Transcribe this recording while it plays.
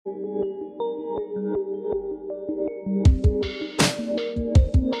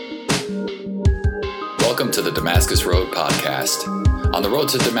Welcome to the Damascus Road podcast. On the road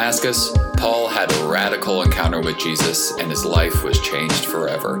to Damascus, Paul had a radical encounter with Jesus and his life was changed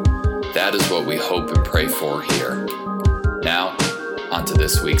forever. That is what we hope and pray for here. Now, on to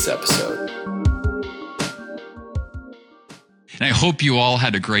this week's episode. And I hope you all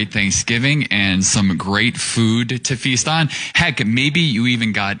had a great Thanksgiving and some great food to feast on. Heck, maybe you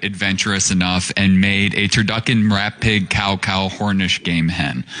even got adventurous enough and made a turducken, rat pig, cow, Hornish game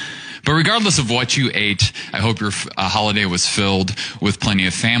hen. But regardless of what you ate, I hope your holiday was filled with plenty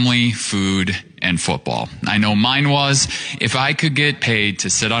of family, food, and football. I know mine was. If I could get paid to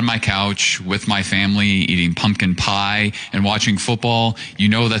sit on my couch with my family eating pumpkin pie and watching football, you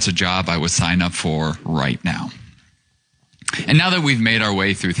know that's a job I would sign up for right now. And now that we've made our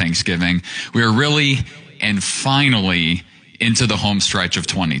way through Thanksgiving, we are really and finally into the home stretch of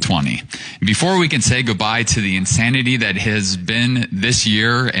 2020. Before we can say goodbye to the insanity that has been this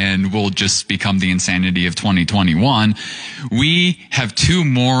year and will just become the insanity of 2021, we have two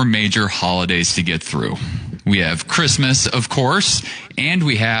more major holidays to get through. We have Christmas, of course, and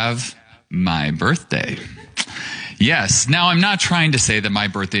we have my birthday. Yes. Now, I'm not trying to say that my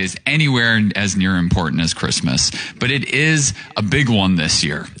birthday is anywhere as near important as Christmas, but it is a big one this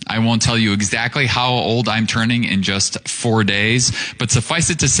year. I won't tell you exactly how old I'm turning in just 4 days, but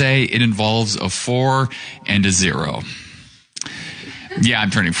suffice it to say it involves a 4 and a 0. Yeah, I'm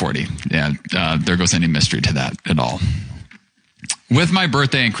turning 40. Yeah, there goes any mystery to that at all. With my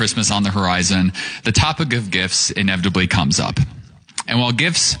birthday and Christmas on the horizon, the topic of gifts inevitably comes up. And while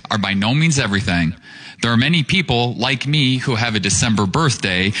gifts are by no means everything, there are many people like me who have a December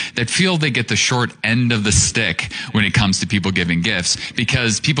birthday that feel they get the short end of the stick when it comes to people giving gifts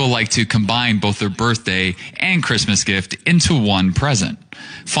because people like to combine both their birthday and Christmas gift into one present.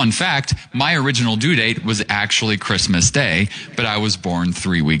 Fun fact, my original due date was actually Christmas Day, but I was born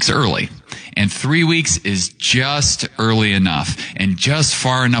 3 weeks early. And 3 weeks is just early enough and just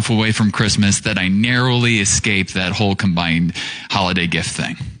far enough away from Christmas that I narrowly escaped that whole combined holiday gift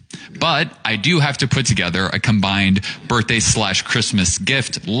thing. But I do have to put together a combined birthday/Christmas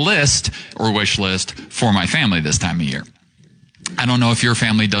gift list or wish list for my family this time of year. I don't know if your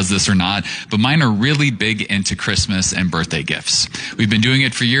family does this or not, but mine are really big into Christmas and birthday gifts. We've been doing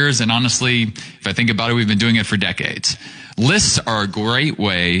it for years, and honestly, if I think about it, we've been doing it for decades. Lists are a great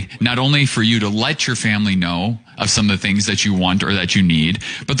way not only for you to let your family know of some of the things that you want or that you need,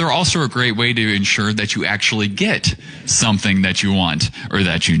 but they're also a great way to ensure that you actually get something that you want or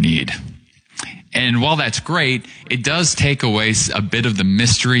that you need. And while that's great, it does take away a bit of the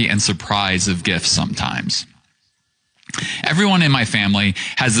mystery and surprise of gifts sometimes. Everyone in my family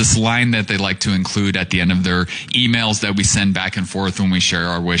has this line that they like to include at the end of their emails that we send back and forth when we share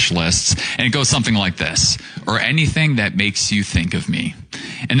our wish lists. And it goes something like this, or anything that makes you think of me.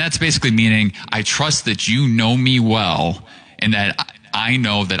 And that's basically meaning I trust that you know me well and that I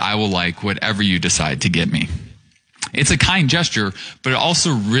know that I will like whatever you decide to get me. It's a kind gesture, but it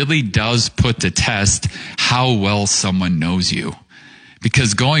also really does put to test how well someone knows you.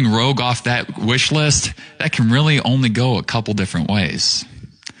 Because going rogue off that wish list, that can really only go a couple different ways.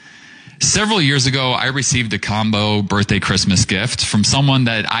 Several years ago, I received a combo birthday Christmas gift from someone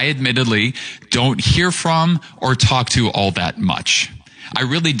that I admittedly don't hear from or talk to all that much. I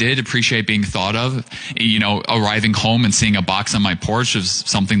really did appreciate being thought of. Arriving home and seeing a box on my porch of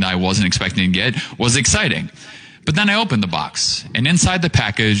something that I wasn't expecting to get was exciting. But then I opened the box, and inside the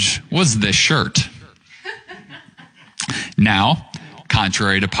package was this shirt. Now,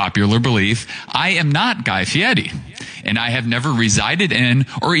 contrary to popular belief, I am not Guy Fieri, and I have never resided in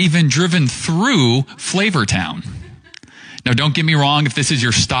or even driven through Flavortown. Now, don't get me wrong, if this is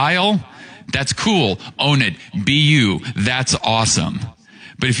your style, that's cool. Own it. Be you. That's awesome.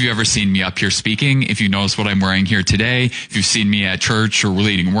 But if you've ever seen me up here speaking, if you notice what I'm wearing here today, if you've seen me at church or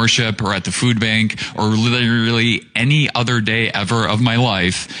leading worship or at the food bank or literally any other day ever of my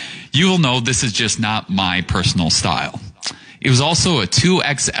life, you will know this is just not my personal style. It was also a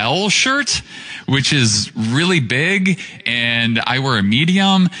 2XL shirt, which is really big, and I wear a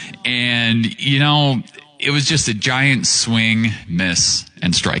medium, and, it was just a giant swing, miss,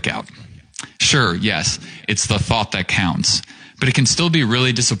 and strikeout. Sure, yes, it's the thought that counts, but it can still be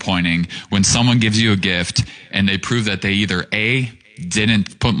really disappointing when someone gives you a gift and they prove that they either A,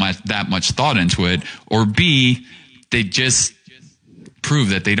 didn't put that much thought into it, or B, they just prove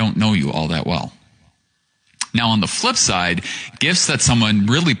that they don't know you all that well. Now, on the flip side, gifts that someone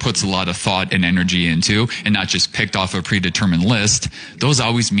really puts a lot of thought and energy into and not just picked off a predetermined list, those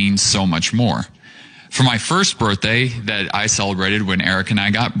always mean so much more. For my first birthday that I celebrated when Eric and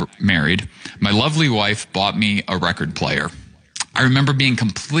I got married, my lovely wife bought me a record player. I remember being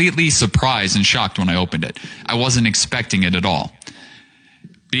completely surprised and shocked when I opened it. I wasn't expecting it at all.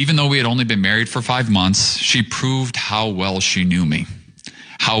 But even though we had only been married for 5 months, she proved how well she knew me,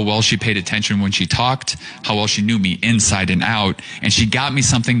 how well she paid attention when she talked, how well she knew me inside and out, and she got me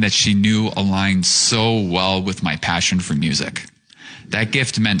something that she knew aligned so well with my passion for music. That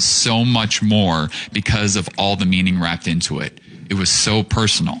gift meant so much more because of all the meaning wrapped into it. It was so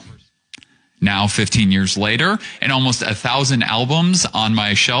personal. Now, 15 years later, and almost 1,000 albums on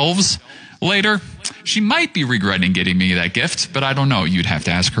my shelves later, she might be regretting getting me that gift, but I don't know. You'd have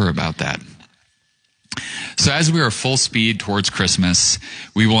to ask her about that. So as we are full speed towards Christmas,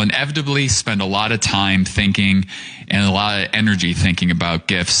 we will inevitably spend a lot of time thinking and a lot of energy thinking about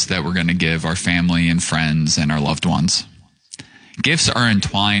gifts that we're going to give our family and friends and our loved ones. Gifts are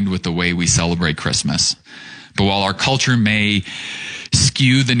entwined with the way we celebrate Christmas. But while our culture may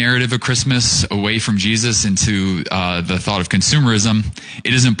skew the narrative of Christmas away from Jesus into the thought of consumerism,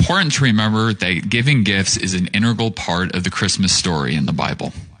 it is important to remember that giving gifts is an integral part of the Christmas story in the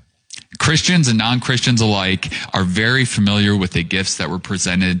Bible. Christians and non-Christians alike are very familiar with the gifts that were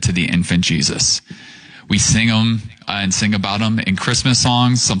presented to the infant Jesus. We sing them and sing about them in Christmas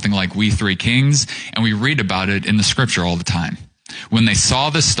songs, something like We Three Kings, and we read about it in the scripture all the time. When they saw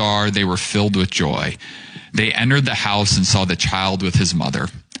the star, they were filled with joy. They entered the house and saw the child with his mother,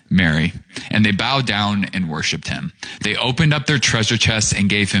 Mary, and they bowed down and worshiped him. They opened up their treasure chests and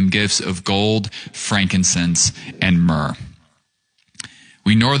gave him gifts of gold, frankincense, and myrrh.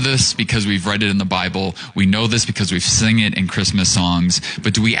 We know this because we've read it in the Bible. We know this because we've sung it in Christmas songs.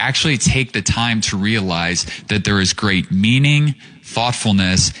 But do we actually take the time to realize that there is great meaning,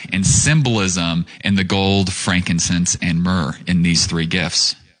 thoughtfulness, and symbolism in the gold, frankincense, and myrrh in these three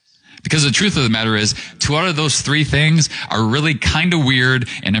gifts? Because the truth of the matter is, 2 out of those 3 things are really kind of weird,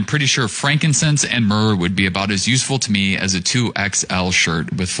 and I'm pretty sure frankincense and myrrh would be about as useful to me as a 2XL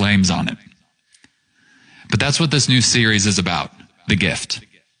shirt with flames on it. But that's what this new series is about, the gift.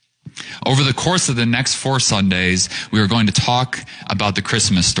 Over the course of the next 4 Sundays, we are going to talk about the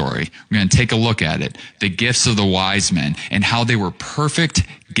Christmas story. We're going to take a look at it, the gifts of the wise men, and how they were perfect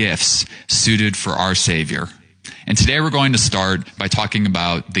gifts suited for our Savior. And today we're going to start by talking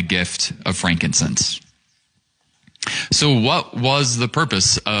about the gift of frankincense. So what was the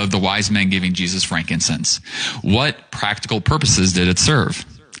purpose of the wise men giving Jesus frankincense? What practical purposes did it serve?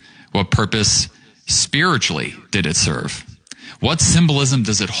 What purpose spiritually did it serve? What symbolism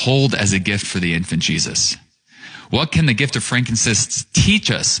does it hold as a gift for the infant Jesus? What can the gift of frankincense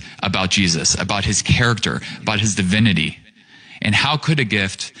teach us about Jesus, about his character, about his divinity? And how could a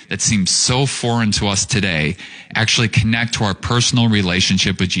gift that seems so foreign to us today actually connect to our personal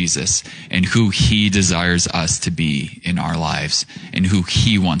relationship with Jesus and who he desires us to be in our lives and who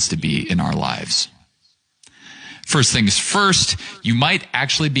he wants to be in our lives? First things first, you might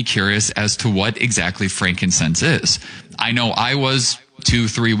actually be curious as to what exactly frankincense is. I know I was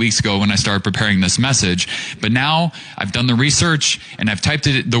 2-3 weeks ago when I started preparing this message, but now I've done the research and I've typed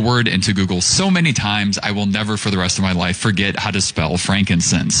the word into Google so many times I will never for the rest of my life forget how to spell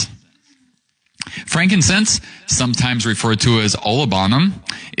frankincense. Frankincense, sometimes referred to as olibanum,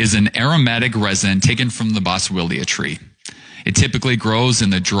 is an aromatic resin taken from the boswellia tree. It typically grows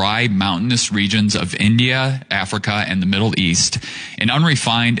in the dry mountainous regions of India, Africa, and the Middle East. And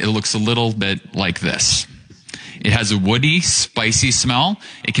unrefined, it looks a little bit like this. It has a woody, spicy smell.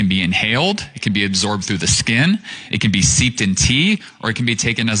 It can be inhaled. It can be absorbed through the skin. It can be steeped in tea, or it can be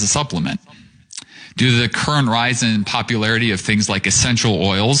taken as a supplement. Due to the current rise in popularity of things like essential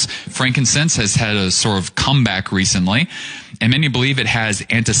oils, frankincense has had a sort of comeback recently, and many believe it has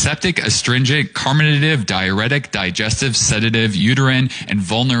antiseptic, astringent, carminative, diuretic, digestive, sedative, uterine, and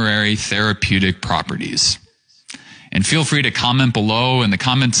vulnerary therapeutic properties. And feel free to comment below in the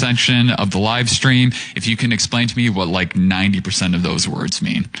comment section of the live stream if you can explain to me what like 90% of those words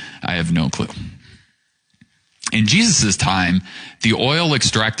mean. I have no clue. In Jesus' time, the oil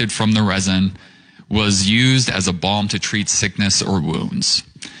extracted from the resin was used as a balm to treat sickness or wounds.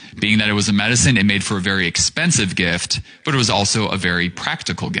 Being that it was a medicine, it made for a very expensive gift, but it was also a very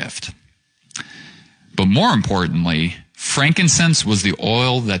practical gift. But more importantly, frankincense was the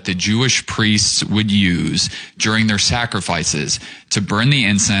oil that the Jewish priests would use during their sacrifices to burn the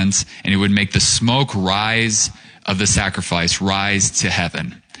incense, and it would make the smoke of the sacrifice rise to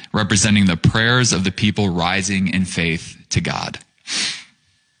heaven, representing the prayers of the people rising in faith to God.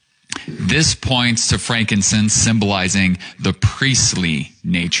 This points to frankincense symbolizing the priestly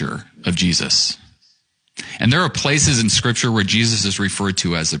nature of Jesus. And there are places in Scripture where Jesus is referred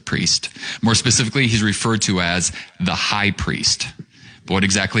to as a priest. More specifically, he's referred to as the high priest. But what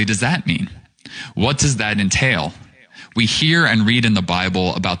exactly does that mean? What does that entail? We hear and read in the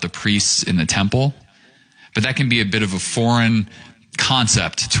Bible about the priests in the temple, but that can be a bit of a foreign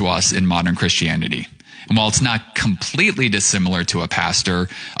concept to us in modern Christianity. And while it's not completely dissimilar to a pastor,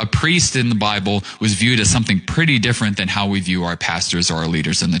 a priest in the Bible was viewed as something pretty different than how we view our pastors or our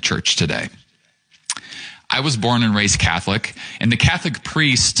leaders in the church today. I was born and raised Catholic, and the Catholic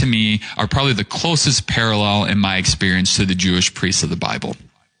priests to me are probably the closest parallel in my experience to the Jewish priests of the Bible.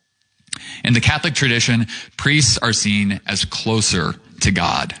 In the Catholic tradition, priests are seen as closer to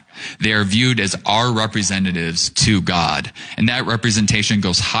God. They are viewed as our representatives to God. And that representation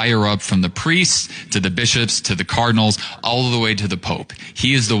goes higher up from the priests to the bishops to the cardinals, all the way to the Pope.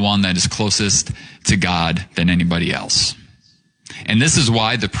 He is the one that is closest to God than anybody else. And this is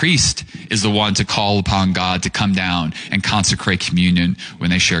why the priest is the one to call upon God to come down and consecrate communion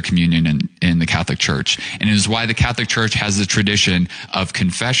when they share communion in the Catholic Church. And it is why the Catholic Church has the tradition of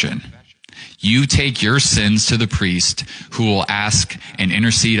confession. You take your sins to the priest who will ask and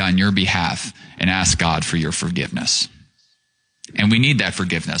intercede on your behalf and ask God for your forgiveness. And we need that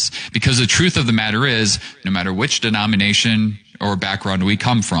forgiveness because the truth of the matter is, no matter which denomination or background we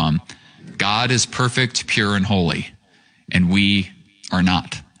come from, God is perfect, pure, and holy, and we are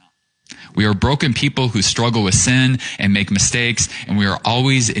not. We are broken people who struggle with sin and make mistakes, and we are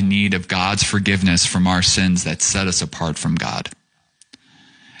always in need of God's forgiveness from our sins that set us apart from God.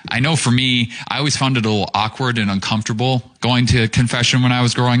 I know for me, I always found it a little awkward and uncomfortable going to confession when I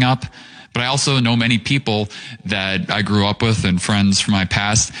was growing up. But I also know many people that I grew up with and friends from my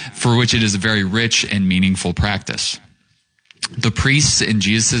past for which it is a very rich and meaningful practice. The priests in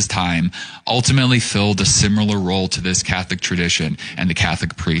Jesus' time ultimately filled a similar role to this Catholic tradition and the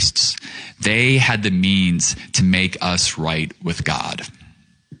Catholic priests. They had the means to make us right with God.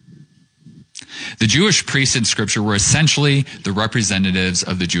 The Jewish priests in Scripture were essentially the representatives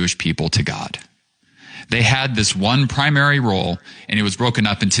of the Jewish people to God. They had this one primary role, and it was broken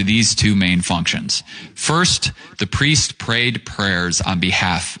up into these two main functions. First, the priest prayed prayers on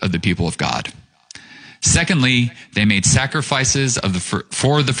behalf of the people of God. Secondly, they made sacrifices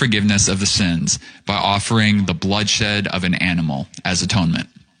for the forgiveness of the sins by offering the bloodshed of an animal as atonement.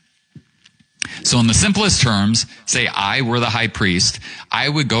 So in the simplest terms, say I were the high priest, I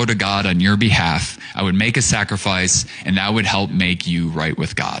would go to God on your behalf, I would make a sacrifice, and that would help make you right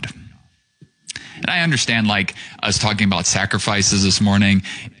with God. And I understand, like us talking about sacrifices this morning,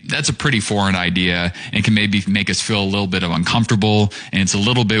 that's a pretty foreign idea, and it can maybe make us feel a little bit of uncomfortable, and it's a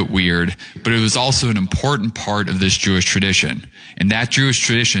little bit weird, but it was also an important part of this Jewish tradition. And that Jewish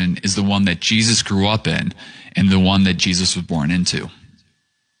tradition is the one that Jesus grew up in, and the one that Jesus was born into.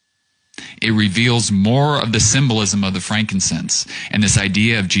 It reveals more of the symbolism of the frankincense and this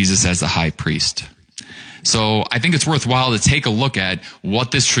idea of Jesus as the high priest. So I think it's worthwhile to take a look at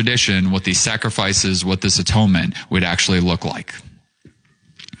what this tradition, what these sacrifices, what this atonement would actually look like.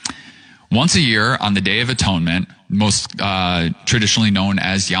 Once a year on the Day of Atonement, most traditionally known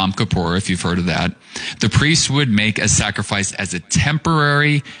as Yom Kippur, if you've heard of that, the priest would make a sacrifice as a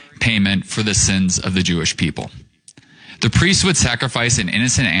temporary payment for the sins of the Jewish people. The priest would sacrifice an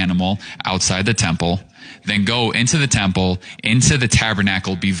innocent animal outside the temple, then go into the temple, into the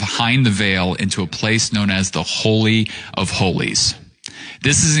tabernacle, behind the veil, into a place known as the Holy of Holies.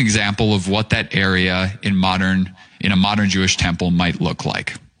 This is an example of what that area in a modern Jewish temple might look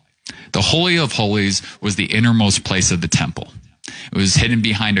like. The Holy of Holies was the innermost place of the temple. It was hidden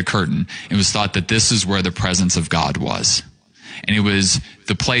behind a curtain. It was thought that this is where the presence of God was. And it was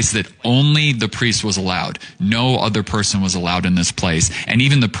the place that only the priest was allowed. No other person was allowed in this place. And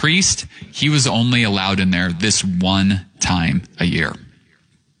even the priest, he was only allowed in there this one time a year.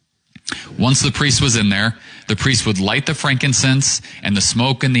 Once the priest was in there, the priest would light the frankincense, and the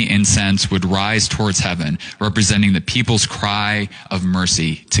smoke and the incense would rise towards heaven, representing the people's cry of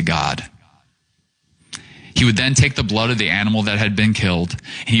mercy to God. He would then take the blood of the animal that had been killed,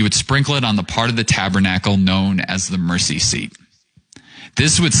 and he would sprinkle it on the part of the tabernacle known as the mercy seat.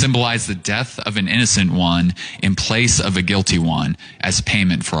 This would symbolize the death of an innocent one in place of a guilty one as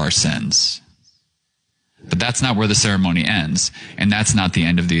payment for our sins. But that's not where the ceremony ends, and that's not the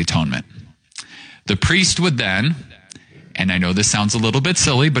end of the atonement. The priest would then, and I know this sounds a little bit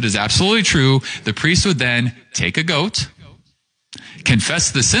silly, but is absolutely true, the priest would then take a goat, confess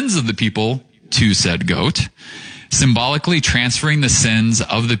the sins of the people to said goat, symbolically transferring the sins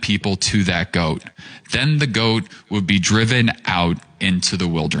of the people to that goat. Then the goat would be driven out into the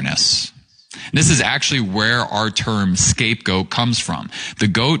wilderness. This is actually where our term scapegoat comes from. The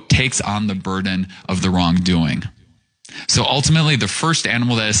goat takes on the burden of the wrongdoing. So ultimately, the first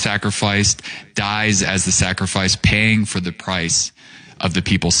animal that is sacrificed dies as the sacrifice, paying for the price of the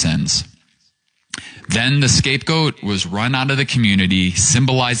people's sins. Then the scapegoat was run out of the community,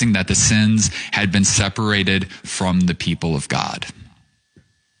 symbolizing that the sins had been separated from the people of God.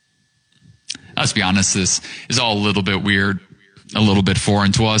 Let's be honest, this is all a little bit weird, a little bit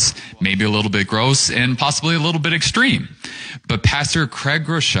foreign to us, maybe a little bit gross, and possibly a little bit extreme. But Pastor Craig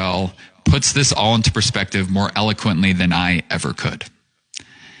Rochelle puts this all into perspective more eloquently than I ever could.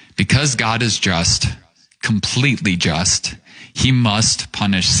 Because God is just, completely just, he must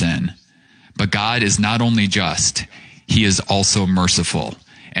punish sin. But God is not only just, he is also merciful.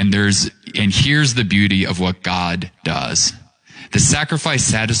 And here's the beauty of what God does. The sacrifice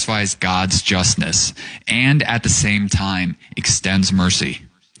satisfies God's justness and at the same time extends mercy.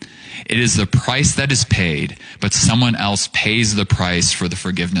 It is the price that is paid, but someone else pays the price for the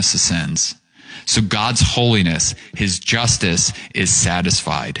forgiveness of sins. So God's holiness, his justice is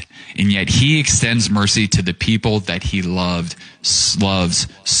satisfied, and yet he extends mercy to the people that he loves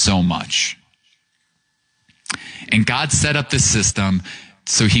so much. And God set up this system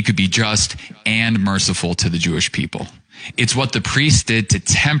so he could be just and merciful to the Jewish people. It's what the priest did to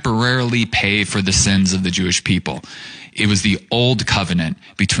temporarily pay for the sins of the Jewish people. It was the old covenant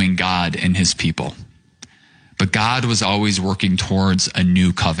between God and his people. But God was always working towards a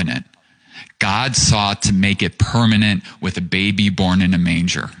new covenant. God sought to make it permanent with a baby born in a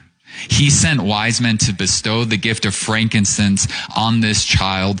manger. He sent wise men to bestow the gift of frankincense on this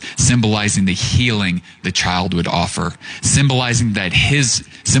child, symbolizing the healing the child would offer, symbolizing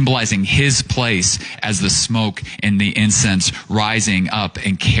his place as the smoke and the incense rising up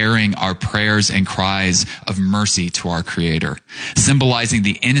and carrying our prayers and cries of mercy to our Creator, symbolizing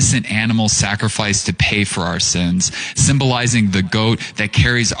the innocent animal sacrificed to pay for our sins, symbolizing the goat that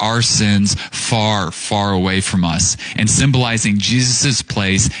carries our sins far, far away from us, and symbolizing Jesus'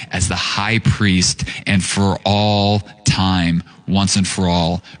 place as the high priest and for all time, once and for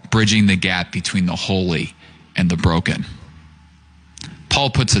all, bridging the gap between the holy and the broken.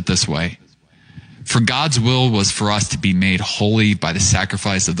 Paul puts it this way: for God's will was for us to be made holy by the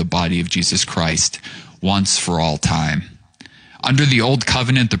sacrifice of the body of Jesus Christ, once for all time. Under the old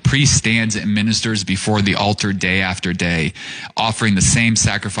covenant, the priest stands and ministers before the altar day after day, offering the same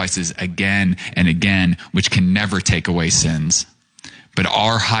sacrifices again and again, which can never take away sins. But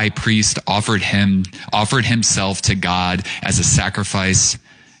our high priest offered himself to God as a sacrifice,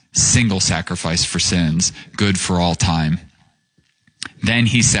 single sacrifice for sins, good for all time. Then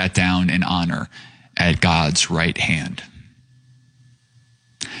he sat down in honor at God's right hand.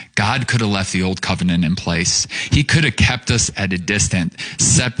 God could have left the old covenant in place. He could have kept us at a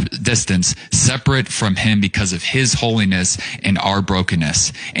distance, separate from him because of his holiness and our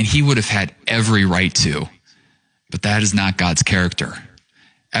brokenness. And he would have had every right to. But that is not God's character.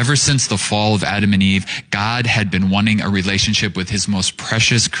 Ever since the fall of Adam and Eve, God had been wanting a relationship with his most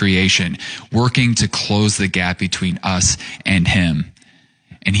precious creation, working to close the gap between us and him.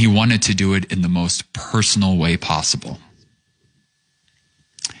 And he wanted to do it in the most personal way possible.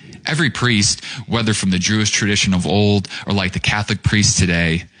 Every priest, whether from the Jewish tradition of old or like the Catholic priests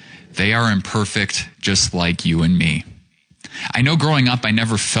today, they are imperfect just like you and me. I know growing up, I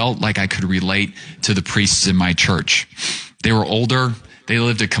never felt like I could relate to the priests in my church. They were older. They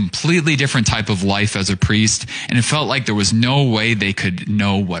lived a completely different type of life as a priest, and it felt like there was no way they could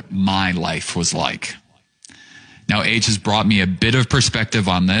know what my life was like. Now, age has brought me a bit of perspective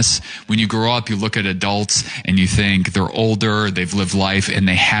on this. When you grow up, you look at adults and you think they're older, they've lived life, and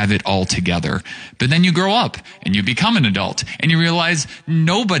they have it all together. But then you grow up and you become an adult and you realize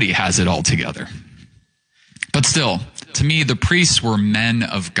nobody has it all together. But still, to me, the priests were men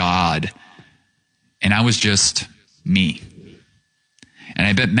of God, and I was just me. And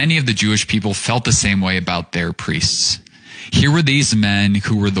I bet many of the Jewish people felt the same way about their priests. Here were these men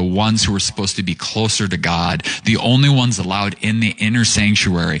who were the ones who were supposed to be closer to God, the only ones allowed in the inner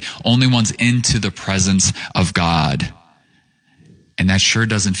sanctuary, only ones into the presence of God. And that sure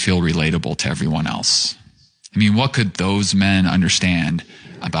doesn't feel relatable to everyone else. I mean, what could those men understand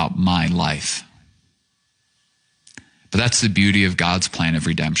about my life? But that's the beauty of God's plan of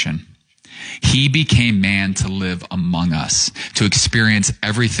redemption. He became man to live among us, to experience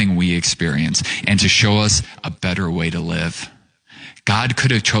everything we experience, and to show us a better way to live. God could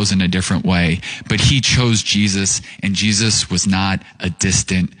have chosen a different way, but he chose Jesus, and Jesus was not a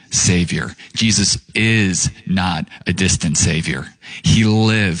distant Savior. Jesus is not a distant Savior. He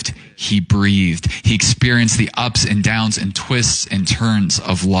lived, he breathed, he experienced the ups and downs and twists and turns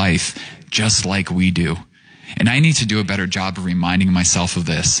of life just like we do. And I need to do a better job of reminding myself of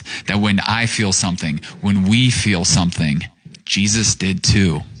this, that when I feel something, when we feel something, Jesus did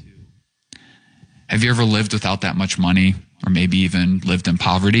too. Have you ever lived without that much money, or maybe even lived in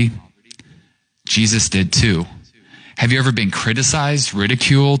poverty? Jesus did too. Have you ever been criticized,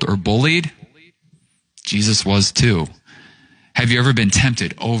 ridiculed, or bullied? Jesus was too. Have you ever been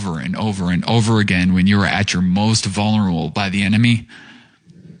tempted over and over and over again when you were at your most vulnerable by the enemy?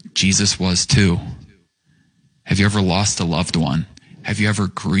 Jesus was too. Have you ever lost a loved one? Have you ever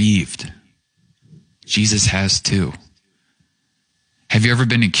grieved? Jesus has too. Have you ever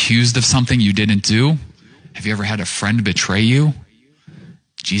been accused of something you didn't do? Have you ever had a friend betray you?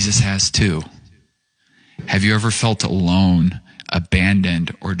 Jesus has too. Have you ever felt alone,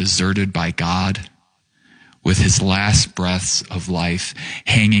 abandoned, or deserted by God? With his last breaths of life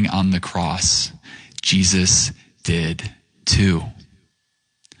hanging on the cross, Jesus did too.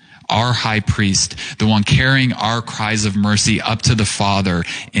 Our high priest, the one carrying our cries of mercy up to the Father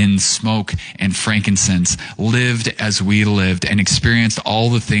in smoke and frankincense, lived as we lived and experienced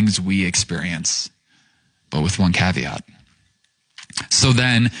all the things we experience, but with one caveat. So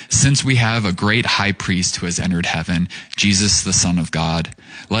then, since we have a great high priest who has entered heaven, Jesus, the Son of God,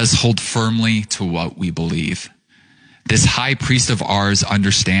 let us hold firmly to what we believe. This high priest of ours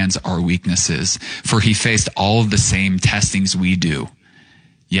understands our weaknesses, for he faced all of the same testings we do,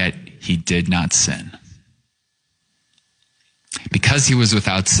 yet he did not sin. Because he was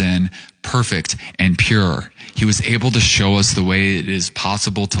without sin, perfect and pure, he was able to show us the way it is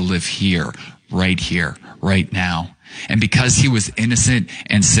possible to live here, right now. And because he was innocent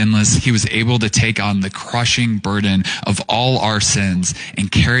and sinless, he was able to take on the crushing burden of all our sins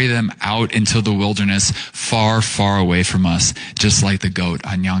and carry them out into the wilderness far, far away from us, just like the goat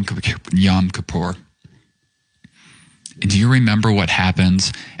on Yom Kippur. And do you remember what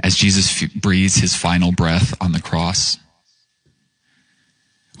happens as Jesus breathes his final breath on the cross?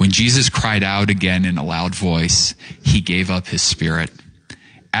 When Jesus cried out again in a loud voice, he gave up his spirit.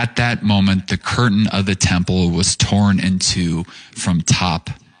 At that moment, the curtain of the temple was torn in two from top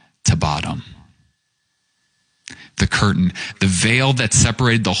to bottom. The curtain, the veil that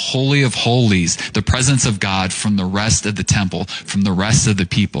separated the Holy of Holies, the presence of God, from the rest of the temple, from the rest of the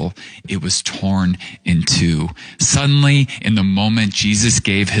people, it was torn in two. Suddenly, in the moment Jesus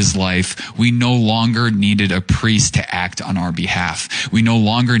gave his life, we no longer needed a priest to act on our behalf. We no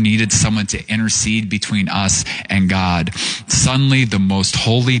longer needed someone to intercede between us and God. Suddenly, the most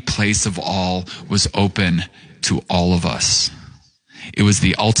holy place of all was open to all of us. It was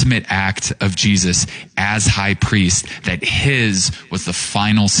the ultimate act of Jesus as high priest, that his was the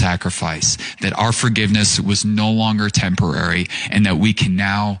final sacrifice, that our forgiveness was no longer temporary, and that we can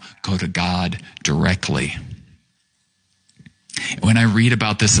now go to God directly. When I read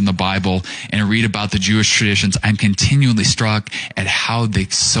about this in the Bible and I read about the Jewish traditions, I'm continually struck at how they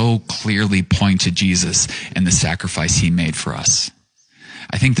so clearly point to Jesus and the sacrifice he made for us.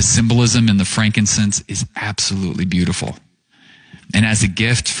 I think the symbolism in the frankincense is absolutely beautiful. And as a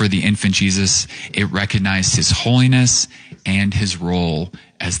gift for the infant Jesus, it recognized his holiness and his role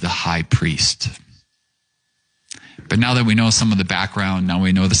as the high priest. But now that we know some of the background, now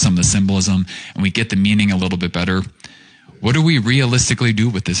we know some of the symbolism, and we get the meaning a little bit better, what do we realistically do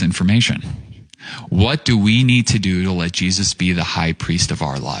with this information? What do we need to do to let Jesus be the high priest of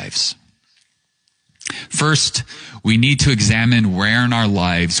our lives? First, we need to examine where in our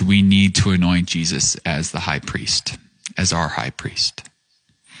lives we need to anoint Jesus as the high priest, as our high priest.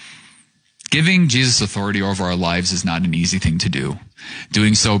 Giving Jesus authority over our lives is not an easy thing to do.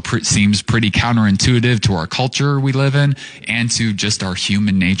 Doing so seems pretty counterintuitive to our culture we live in and to just our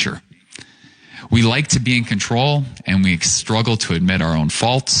human nature. We like to be in control, and we struggle to admit our own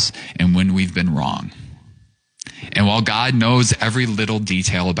faults and when we've been wrong. And while God knows every little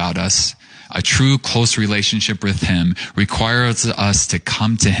detail about us, a true close relationship with him requires us to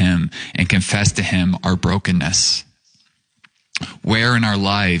come to him and confess to him our brokenness. Where in our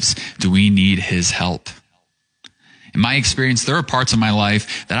lives do we need his help? In my experience, there are parts of my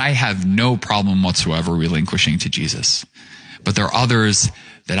life that I have no problem whatsoever relinquishing to Jesus. But there are others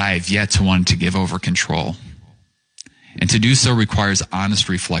that I have yet to want to give over control. And to do so requires honest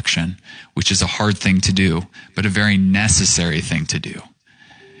reflection, which is a hard thing to do, but a very necessary thing to do.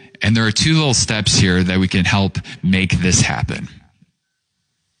 And there are two little steps here that we can help make this happen.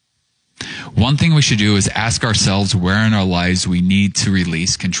 One thing we should do is ask ourselves where in our lives we need to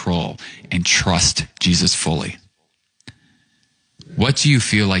release control and trust Jesus fully. What do you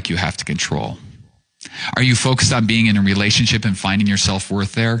feel like you have to control? Are you focused on being in a relationship and finding your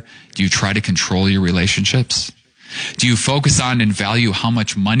self-worth there? Do you try to control your relationships? Do you focus on and value how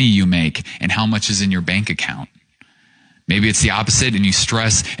much money you make and how much is in your bank account? Maybe it's the opposite and you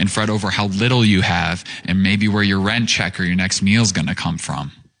stress and fret over how little you have and maybe where your rent check or your next meal is going to come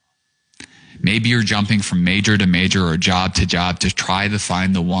from. Maybe you're jumping from major to major or job to job to try to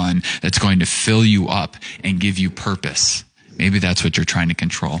find the one that's going to fill you up and give you purpose. Maybe that's what you're trying to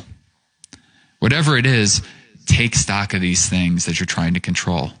control. Whatever it is, take stock of these things that you're trying to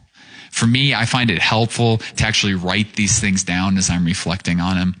control. For me, I find it helpful to actually write these things down as I'm reflecting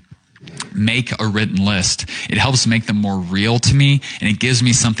on them. Make a written list. It helps make them more real to me, and it gives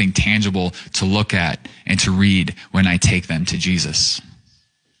me something tangible to look at and to read when I take them to Jesus.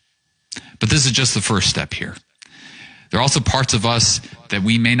 But this is just the first step here. There are also parts of us that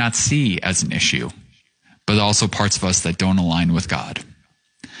we may not see as an issue, but also parts of us that don't align with God.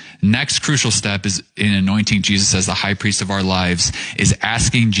 Next crucial step is in anointing Jesus as the high priest of our lives is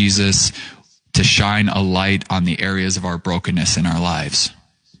asking Jesus to shine a light on the areas of our brokenness in our lives.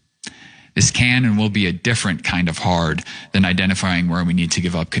 This can and will be a different kind of hard than identifying where we need to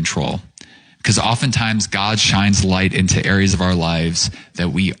give up control. Because oftentimes God shines light into areas of our lives that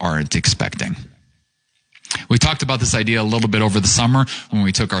we aren't expecting. We talked about this idea a little bit over the summer when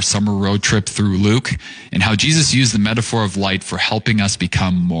we took our summer road trip through Luke and how Jesus used the metaphor of light for helping us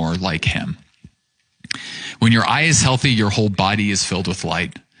become more like him. When your eye is healthy, your whole body is filled with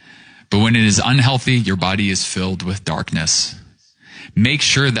light. But when it is unhealthy, your body is filled with darkness. Make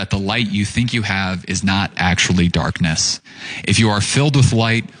sure that the light you think you have is not actually darkness. If you are filled with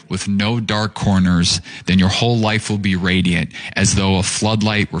light with no dark corners, then your whole life will be radiant, as though a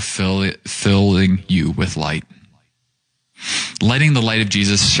floodlight were filling you with light. Letting the light of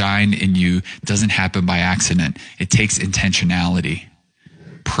Jesus shine in you doesn't happen by accident. It takes intentionality.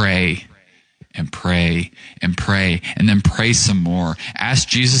 Pray and pray and pray, and then pray some more. Ask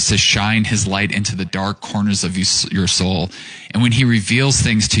Jesus to shine his light into the dark corners of your soul. And when he reveals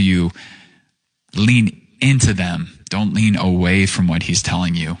things to you, lean into them. Don't lean away from what he's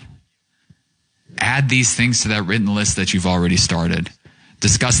telling you. Add these things to that written list that you've already started.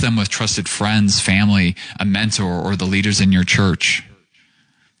 Discuss them with trusted friends, family, a mentor, or the leaders in your church.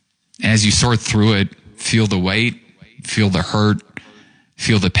 As you sort through it, feel the weight, feel the hurt,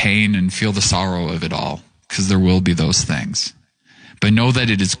 feel the pain, and feel the sorrow of it all, because there will be those things. But know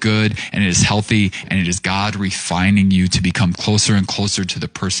that it is good and it is healthy and it is God refining you to become closer and closer to the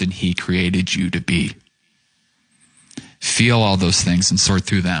person he created you to be. Feel all those things and sort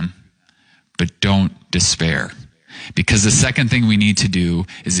through them, but don't despair. Because the second thing we need to do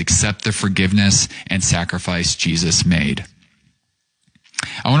is accept the forgiveness and sacrifice Jesus made.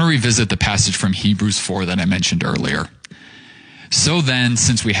 I want to revisit the passage from Hebrews 4 that I mentioned earlier. So then,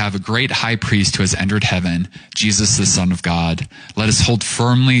 since we have a great high priest who has entered heaven, Jesus, the Son of God, let us hold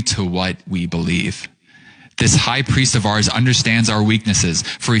firmly to what we believe. This high priest of ours understands our weaknesses,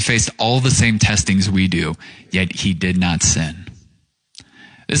 for he faced all the same testings we do, yet he did not sin.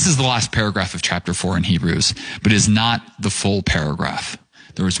 This is the last paragraph of chapter 4 in Hebrews, but it is not the full paragraph.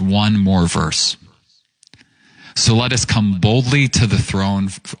 There is one more verse. So let us come boldly to the throne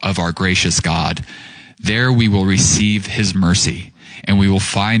of our gracious God. There we will receive his mercy, and we will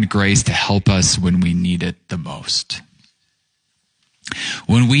find grace to help us when we need it the most.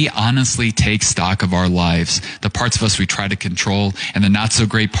 When we honestly take stock of our lives, the parts of us we try to control, and the not so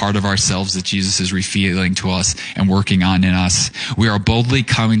great part of ourselves that Jesus is revealing to us and working on in us, we are boldly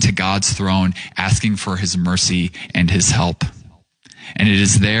coming to God's throne, asking for his mercy and his help. And it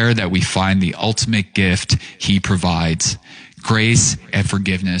is there that we find the ultimate gift he provides, grace and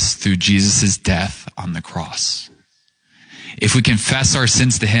forgiveness through Jesus' death on the cross. If we confess our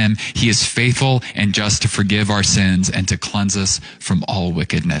sins to him, he is faithful and just to forgive our sins and to cleanse us from all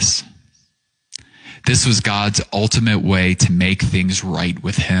wickedness. This was God's ultimate way to make things right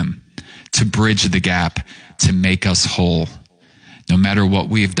with him, to bridge the gap, to make us whole. No matter what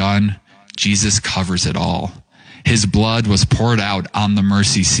we have done, Jesus covers it all. His blood was poured out on the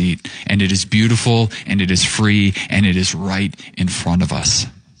mercy seat, and it is beautiful, and it is free, and it is right in front of us.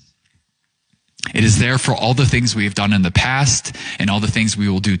 It is there for all the things we have done in the past, and all the things we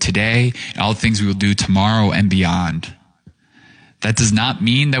will do today, and all the things we will do tomorrow and beyond. That does not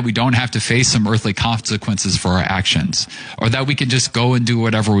mean that we don't have to face some earthly consequences for our actions, or that we can just go and do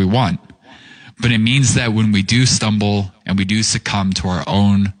whatever we want. But it means that when we do stumble and we do succumb to our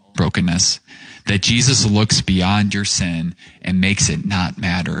own brokenness, that Jesus looks beyond your sin and makes it not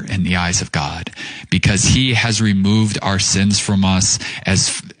matter in the eyes of God, because he has removed our sins from us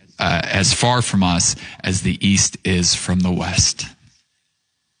as far from us as the east is from the west.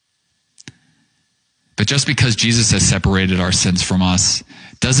 But just because Jesus has separated our sins from us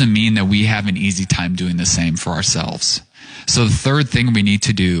doesn't mean that we have an easy time doing the same for ourselves. So the third thing we need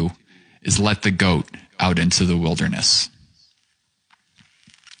to do is let the goat out into the wilderness.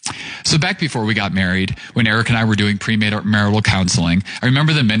 So back before we got married, when Eric and I were doing premarital counseling, I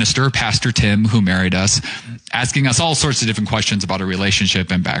remember the minister, Pastor Tim, who married us, asking us all sorts of different questions about our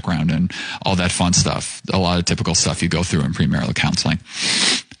relationship and background and all that fun stuff, a lot of typical stuff you go through in premarital counseling.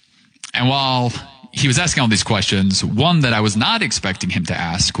 And while he was asking all these questions, one that I was not expecting him to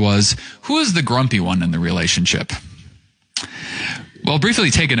ask was, who is the grumpy one in the relationship? Well, briefly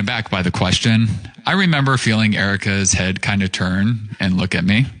taken aback by the question, I remember feeling Erica's head kind of turn and look at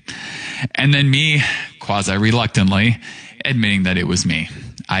me, and then me, quasi-reluctantly, admitting that it was me.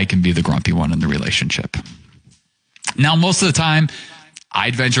 I can be the grumpy one in the relationship. Now, most of the time,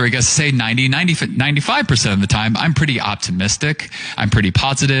 I'd venture, I guess, to say 95% of the time, I'm pretty optimistic. I'm pretty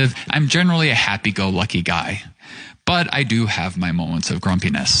positive. I'm generally a happy-go-lucky guy. But I do have my moments of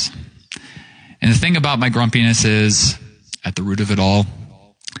grumpiness. And the thing about my grumpiness is, at the root of it all,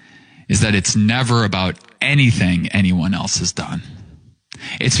 is that it's never about anything anyone else has done.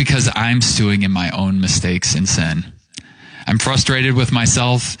 It's because I'm stewing in my own mistakes and sin. I'm frustrated with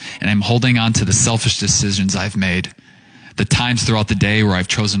myself, and I'm holding on to the selfish decisions I've made. The times throughout the day where I've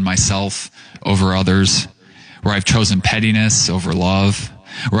chosen myself over others, where I've chosen pettiness over love,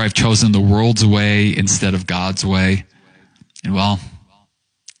 where I've chosen the world's way instead of God's way. And well,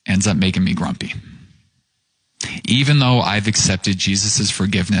 ends up making me grumpy. Even though I've accepted Jesus'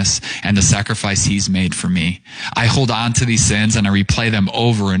 forgiveness and the sacrifice he's made for me, I hold on to these sins and I replay them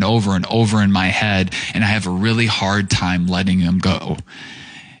over and over and over in my head, and I have a really hard time letting them go.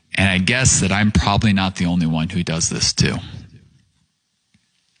 And I guess that I'm probably not the only one who does this too.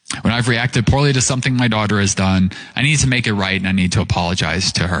 When I've reacted poorly to something my daughter has done, I need to make it right and I need to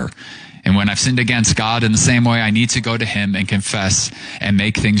apologize to her. And when I've sinned against God in the same way, I need to go to him and confess and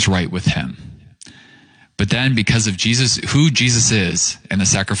make things right with him. But then, because of Jesus, who Jesus is and the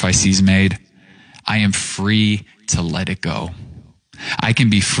sacrifice he's made, I am free to let it go. I can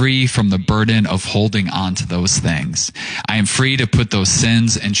be free from the burden of holding on to those things. I am free to put those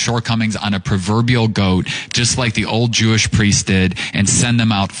sins and shortcomings on a proverbial goat, just like the old Jewish priest did, and send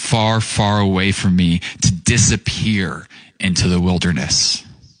them out far, far away from me to disappear into the wilderness.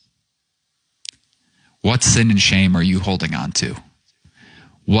 What sin and shame are you holding on to?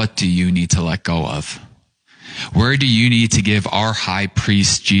 What do you need to let go of? Where do you need to give our high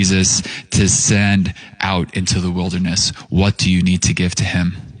priest Jesus to send out into the wilderness? What do you need to give to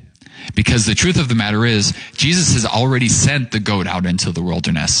him? Because the truth of the matter is, Jesus has already sent the goat out into the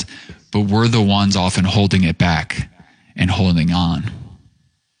wilderness, but we're the ones often holding it back and holding on.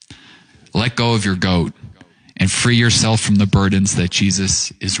 Let go of your goat and free yourself from the burdens that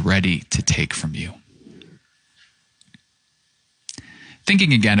Jesus is ready to take from you.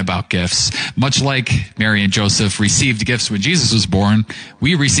 Thinking again about gifts, much like Mary and Joseph received gifts when Jesus was born,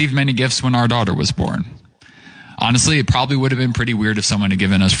 we received many gifts when our daughter was born. Honestly, it probably would have been pretty weird if someone had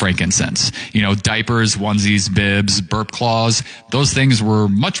given us frankincense. Diapers, onesies, bibs, burp cloths. Those things were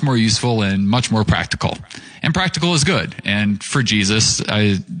much more useful and much more practical. And practical is good. And for Jesus,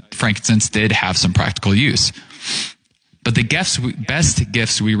 frankincense did have some practical use. But the best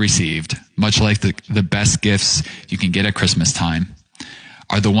gifts we received, much like the best gifts you can get at Christmas time,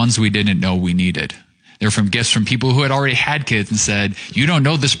 are the ones we didn't know we needed. They're from gifts from people who had already had kids and said, you don't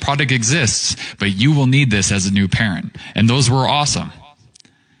know this product exists, but you will need this as a new parent. And those were awesome.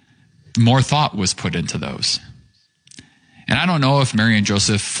 More thought was put into those. And I don't know if Mary and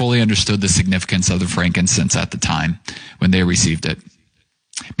Joseph fully understood the significance of the frankincense at the time when they received it.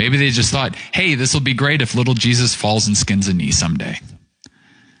 Maybe they just thought, hey, this will be great if little Jesus falls and skins a knee someday.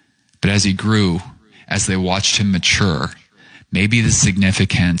 But as he grew, as they watched him mature, maybe the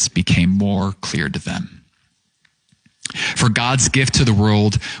significance became more clear to them. For God's gift to the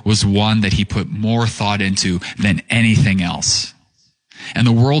world was one that he put more thought into than anything else. And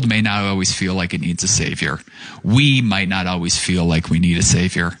the world may not always feel like it needs a savior. We might not always feel like we need a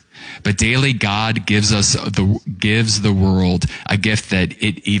savior. But daily God gives the world a gift that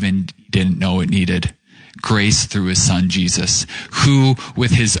it even didn't know it needed. Grace through his son Jesus, who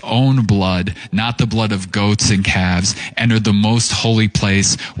with his own blood, not the blood of goats and calves, entered the most holy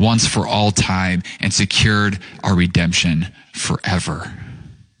place once for all time and secured our redemption forever.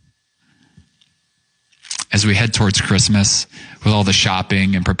 As we head towards Christmas, with all the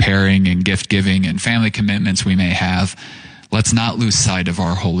shopping and preparing and gift giving and family commitments we may have, let's not lose sight of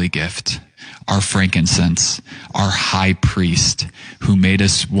our holy gift, our frankincense, our high priest who made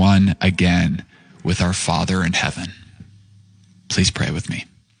us one again with our Father in heaven. Please pray with me.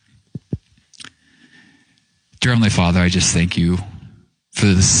 Dear Heavenly Father, I just thank you for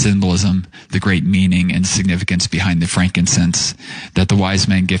the symbolism, the great meaning and significance behind the frankincense that the wise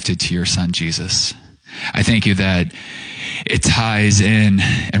men gifted to your son Jesus. I thank you that it ties in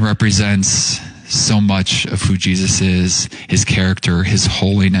and represents so much of who Jesus is, his character, his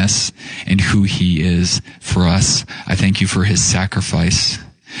holiness, and who he is for us. I thank you for his sacrifice,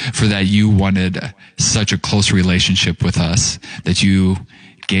 for that you wanted such a close relationship with us, that you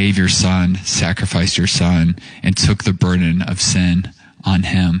gave your son, sacrificed your son, and took the burden of sin on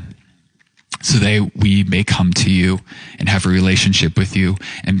him, so that we may come to you and have a relationship with you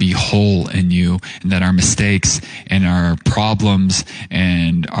and be whole in you, and that our mistakes and our problems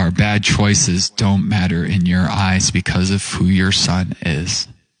and our bad choices don't matter in your eyes because of who your son is.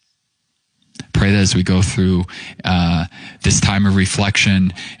 Pray that as we go through this time of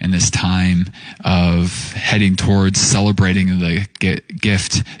reflection and this time of heading towards celebrating the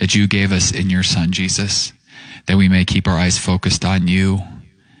gift that you gave us in your son, Jesus, that we may keep our eyes focused on you,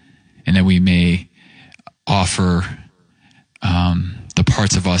 and that we may offer the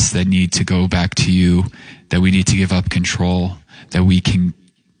parts of us that need to go back to you, that we need to give up control, that we can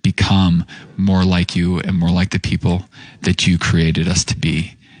become more like you and more like the people that you created us to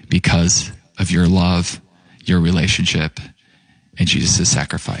be because of your love, your relationship, and Jesus'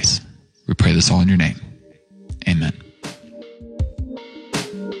 sacrifice. We pray this all in your name. Amen.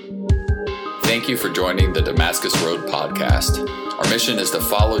 Thank you for joining the Damascus Road podcast. Our mission is to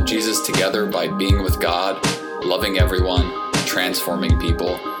follow Jesus together by being with God, loving everyone, transforming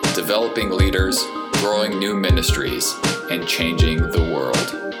people, developing leaders, growing new ministries, and changing the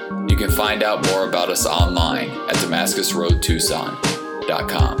world. You can find out more about us online at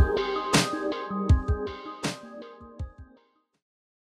DamascusRoadTucson.com.